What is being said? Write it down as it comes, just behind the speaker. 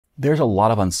There's a lot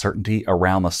of uncertainty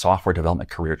around the software development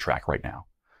career track right now.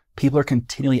 People are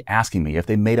continually asking me if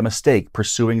they made a mistake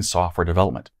pursuing software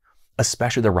development,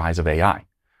 especially the rise of AI.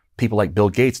 People like Bill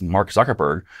Gates and Mark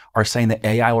Zuckerberg are saying that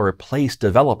AI will replace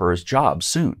developers' jobs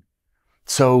soon.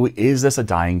 So is this a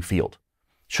dying field?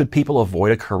 Should people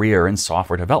avoid a career in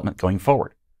software development going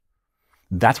forward?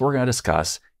 That's what we're going to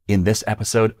discuss in this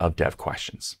episode of Dev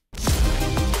Questions.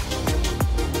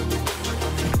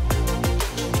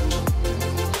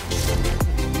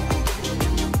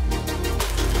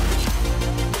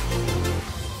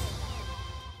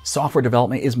 Software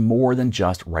development is more than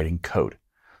just writing code.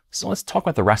 So let's talk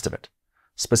about the rest of it.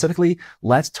 Specifically,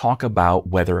 let's talk about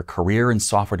whether a career in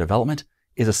software development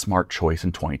is a smart choice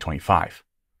in 2025.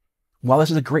 While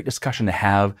this is a great discussion to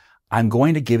have, I'm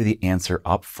going to give you the answer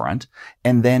up front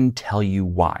and then tell you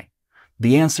why.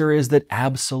 The answer is that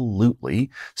absolutely,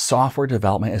 software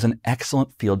development is an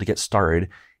excellent field to get started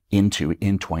into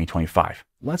in 2025.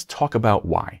 Let's talk about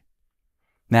why.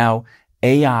 Now,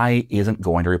 AI isn't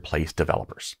going to replace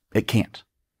developers. It can't.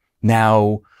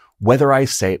 Now, whenever I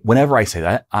say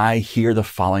that, I hear the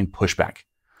following pushback.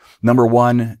 Number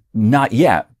one, not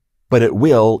yet, but it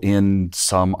will in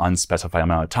some unspecified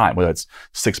amount of time, whether it's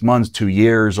 6 months, 2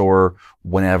 years, or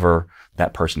whenever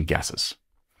that person guesses.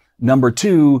 Number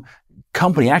two,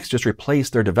 Company X just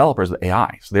replaced their developers with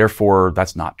AI, so therefore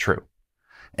that's not true.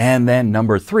 And then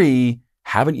number three,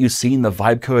 haven't you seen the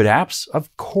vibe coded apps?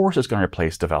 Of course it's going to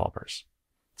replace developers.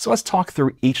 So let's talk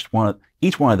through each one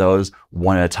of those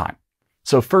one at a time.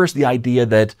 So first, the idea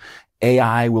that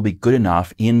AI will be good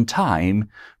enough in time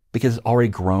because it's already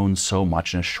grown so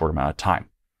much in a short amount of time.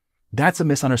 That's a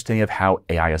misunderstanding of how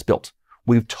AI is built.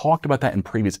 We've talked about that in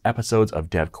previous episodes of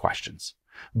Dev Questions.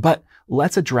 But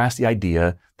let's address the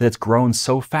idea that it's grown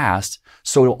so fast,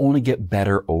 so it'll only get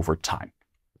better over time.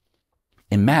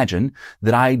 Imagine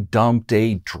that I dumped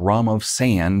a drum of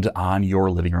sand on your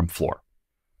living room floor.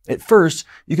 At first,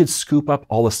 you could scoop up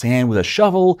all the sand with a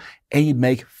shovel and you'd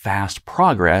make fast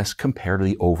progress compared to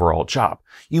the overall job.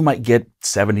 You might get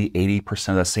 70–80%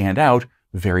 of the sand out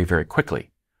very, very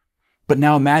quickly. But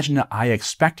now imagine that I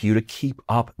expect you to keep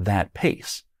up that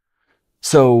pace.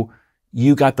 So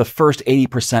you got the first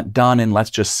 80% done in,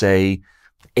 let's just say,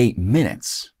 8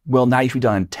 minutes. Well, now you should be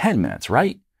done in 10 minutes,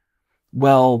 right?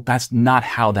 Well, that's not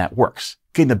how that works.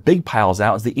 Getting the big piles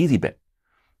out is the easy bit.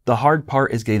 The hard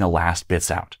part is getting the last bits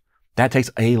out. That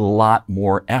takes a lot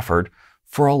more effort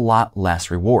for a lot less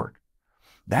reward.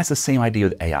 That's the same idea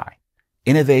with AI.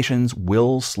 Innovations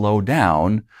will slow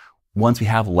down once we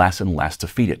have less and less to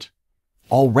feed it.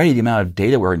 Already the amount of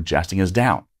data we're ingesting is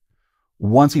down.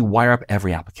 Once we wire up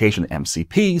every application to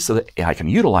MCP so that AI can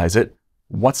utilize it,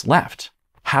 what's left?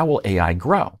 How will AI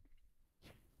grow?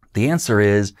 The answer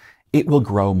is it will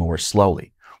grow more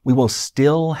slowly. We will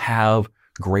still have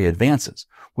great advances.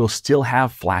 We'll still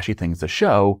have flashy things to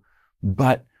show,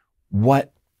 but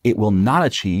what it will not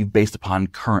achieve based upon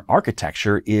current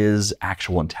architecture is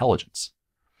actual intelligence.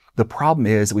 The problem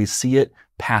is that we see it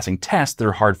passing tests that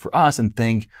are hard for us and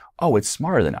think, oh, it's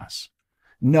smarter than us.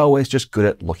 No, it's just good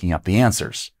at looking up the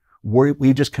answers.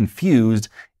 We've just confused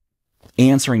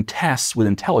answering tests with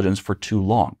intelligence for too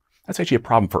long. That's actually a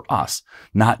problem for us,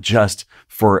 not just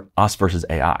for us versus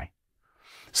AI.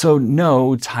 So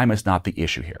no, time is not the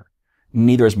issue here.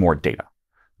 Neither is more data.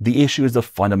 The issue is the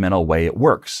fundamental way it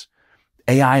works.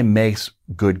 AI makes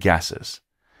good guesses,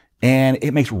 and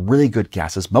it makes really good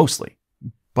guesses mostly,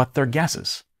 but they're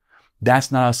guesses.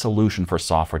 That's not a solution for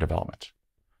software development.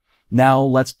 Now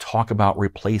let's talk about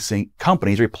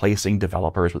companies replacing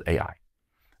developers with AI.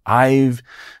 I've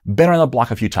been around the block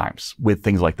a few times with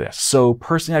things like this, so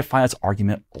personally I find this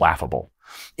argument laughable.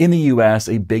 In the US,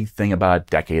 a big thing about a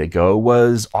decade ago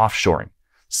was offshoring,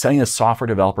 sending the software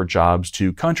developer jobs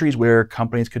to countries where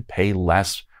companies could pay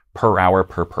less per hour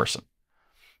per person.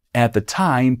 At the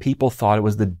time, people thought it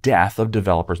was the death of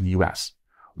developers in the US.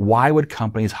 Why would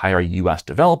companies hire a US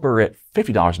developer at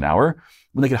 $50 an hour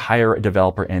when they could hire a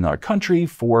developer in another country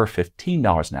for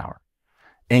 $15 an hour?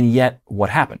 And yet, what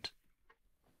happened?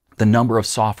 The number of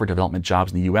software development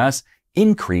jobs in the US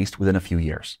increased within a few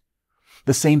years.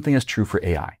 The same thing is true for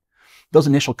AI. Those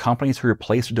initial companies who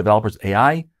replaced their developers with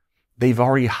AI, they've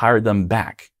already hired them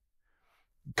back.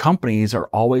 Companies are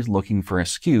always looking for an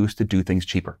excuse to do things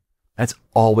cheaper. That's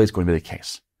always going to be the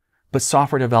case. But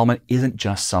software development isn't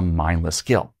just some mindless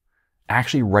skill.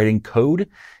 Actually writing code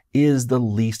is the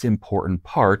least important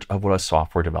part of what a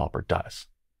software developer does.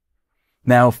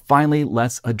 Now, finally,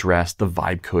 let's address the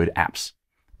vibe coded apps.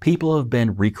 People have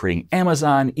been recreating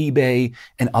Amazon, eBay,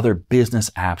 and other business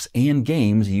apps and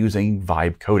games using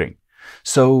vibe coding.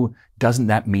 So doesn't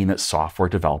that mean that software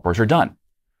developers are done?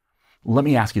 Let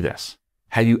me ask you this.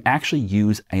 Have you actually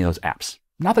used any of those apps?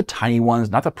 Not the tiny ones,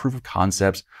 not the proof of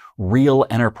concepts, real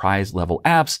enterprise level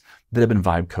apps that have been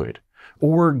vibe coded,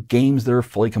 or games that are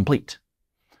fully complete.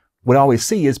 What I always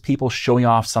see is people showing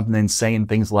off something and saying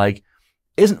things like,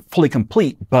 isn't fully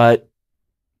complete, but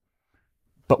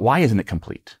why isn't it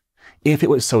complete? If it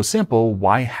was so simple,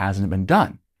 why hasn't it been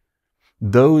done?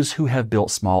 Those who have built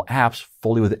small apps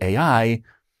fully with AI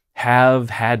have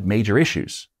had major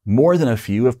issues. More than a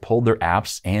few have pulled their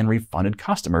apps and refunded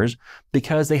customers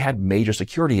because they had major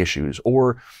security issues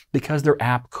or because their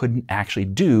app couldn't actually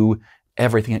do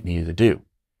everything it needed to do.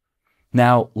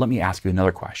 Now, let me ask you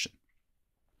another question.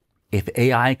 If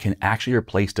AI can actually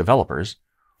replace developers,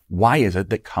 why is it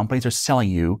that companies are selling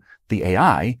you the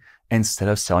AI instead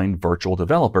of selling virtual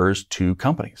developers to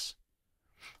companies?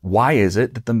 Why is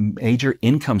it that the major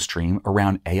income stream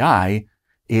around AI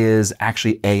is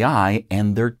actually AI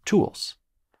and their tools?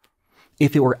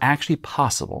 If it were actually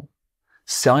possible,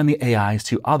 selling the AIs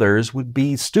to others would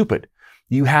be stupid.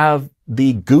 You have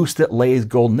the goose that lays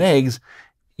golden eggs,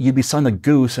 you'd be selling the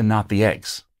goose and not the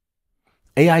eggs.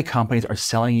 AI companies are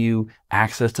selling you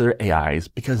access to their AIs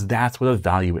because that's where the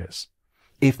value is.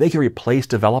 If they could replace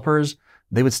developers,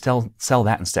 they would still sell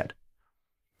that instead.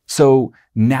 So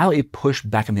now that we push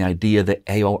back on the idea that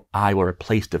AI will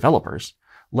replace developers,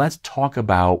 let's talk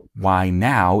about why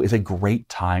now is a great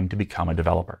time to become a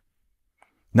developer.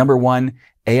 Number one,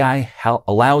 AI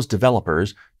allows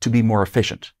developers to be more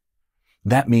efficient.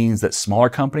 That means that smaller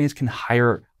companies can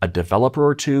hire a developer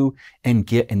or two and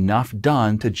get enough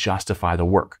done to justify the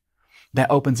work. That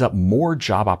opens up more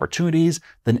job opportunities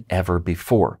than ever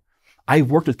before. I've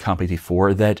worked with companies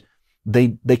before that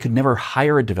they could never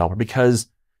hire a developer because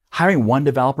hiring one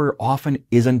developer often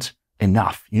isn't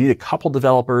enough. You need a couple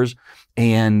developers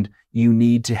and you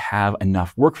need to have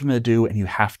enough work for them to do, and you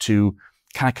have to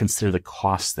kind of consider the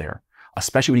costs there,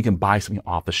 especially when you can buy something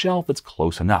off the shelf that's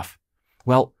close enough.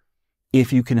 Well,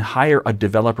 if you can hire a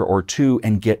developer or two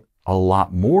and get a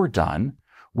lot more done,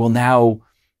 well, now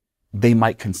they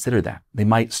might consider that. They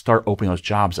might start opening those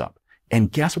jobs up.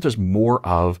 And guess what there's more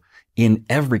of in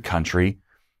every country?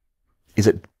 Is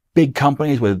it big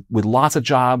companies with lots of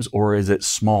jobs, or is it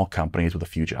small companies with a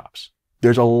few jobs?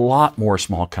 There's a lot more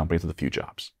small companies with a few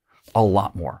jobs. A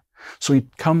lot more. So when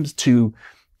it comes to,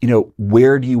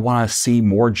 where do you want to see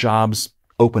more jobs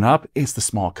open up? It's the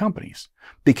small companies.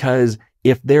 Because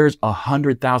if there's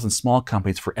 100,000 small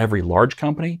companies for every large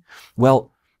company,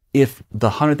 well, if the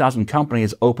 100,000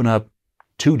 companies open up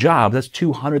 2 jobs, that's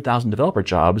 200,000 developer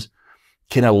jobs.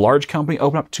 Can a large company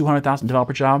open up 200,000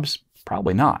 developer jobs?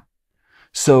 Probably not.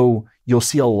 So you'll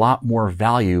see a lot more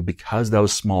value because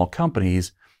those small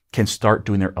companies can start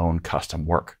doing their own custom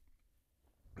work.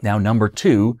 Now, number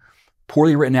 2,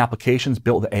 poorly written applications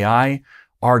built with AI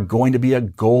are going to be a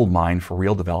gold mine for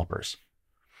real developers.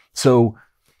 So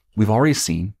we've already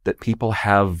seen that people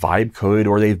have vibe coded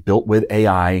or they've built with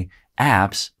AI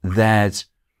apps that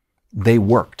they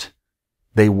worked.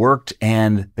 They worked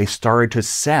and they started to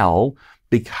sell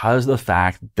because of the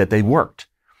fact that they worked.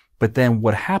 But then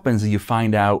what happens is you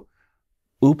find out,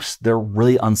 oops, they're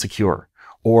really unsecure.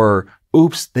 Or,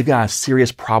 oops, they've got a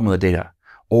serious problem with the data.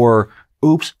 Or,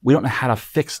 oops, we don't know how to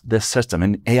fix this system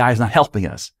and AI is not helping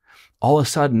us. All of a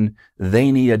sudden,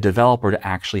 they need a developer to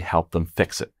actually help them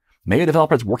fix it. Maybe a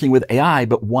developer is working with AI,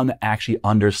 but one that actually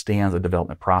understands the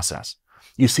development process.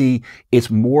 You see,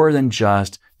 it's more than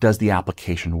just, does the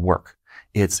application work?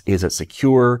 Is it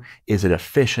secure? Is it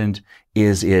efficient?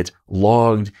 Is it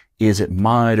logged? Is it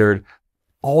monitored?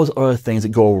 All those other things that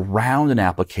go around an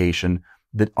application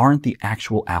that aren't the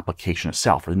actual application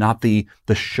itself, or not the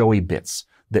showy bits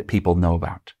that people know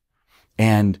about.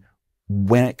 And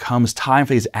when it comes time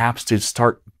for these apps to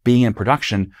start being in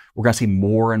production, we're going to see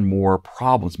more and more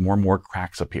problems, more and more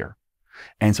cracks appear.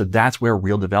 And so that's where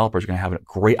real developers are going to have a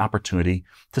great opportunity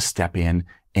to step in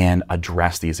and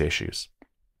address these issues.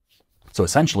 So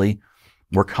essentially,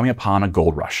 we're coming upon a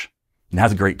gold rush.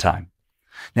 Now's a great time.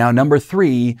 Now, number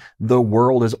 3, the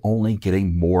world is only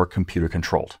getting more computer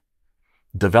controlled.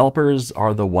 Developers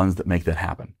are the ones that make that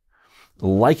happen.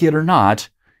 Like it or not,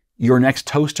 your next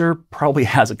toaster probably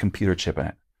has a computer chip in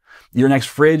it. Your next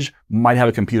fridge might have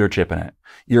a computer chip in it.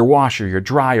 Your washer, your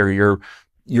dryer,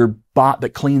 your bot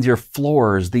that cleans your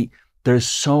floors. There's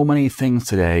so many things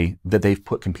today that they've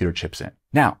put computer chips in.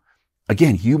 Now,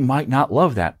 again, you might not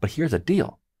love that, but here's the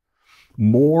deal.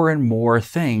 More and more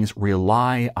things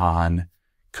rely on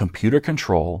computer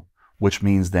control, which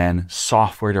means then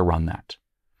software to run that.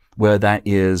 whether that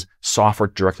is software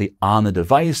directly on the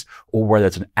device, or whether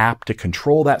it's an app to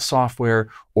control that software,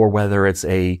 or whether it's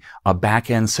a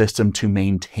back-end system to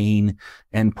maintain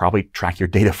and probably track your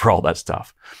data for all that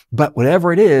stuff. But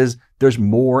whatever it is, there's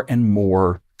more and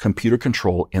more computer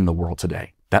control in the world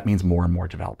today. That means more and more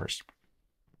developers.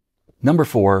 Number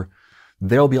 4,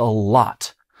 there'll be a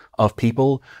lot of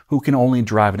people who can only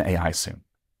drive an AI soon.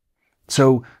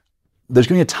 So there's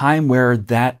going to be a time where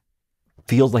that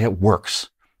feels like it works,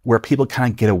 where people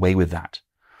kind of get away with that.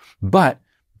 But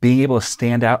being able to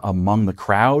stand out among the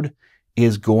crowd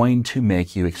is going to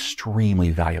make you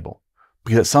extremely valuable,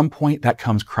 because at some point that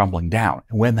comes crumbling down.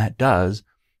 And when that does,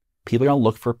 people are going to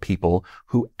look for people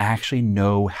who actually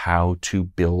know how to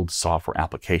build software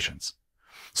applications.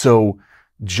 So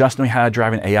just knowing how to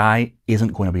drive an AI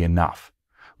isn't going to be enough,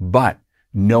 but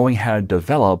knowing how to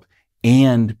develop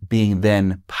and being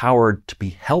then powered to be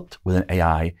helped with an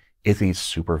AI is going to be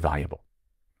super valuable.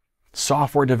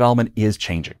 Software development is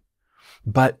changing,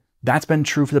 but that's been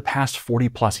true for the past 40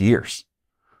 plus years.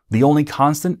 The only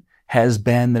constant has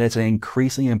been that it's an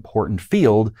increasingly important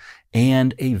field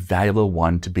and a valuable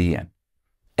one to be in.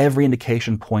 Every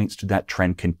indication points to that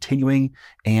trend continuing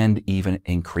and even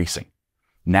increasing.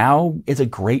 Now is a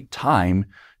great time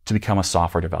to become a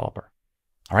software developer.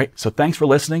 All right, so thanks for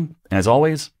listening. And as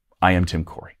always, I am Tim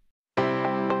Corey.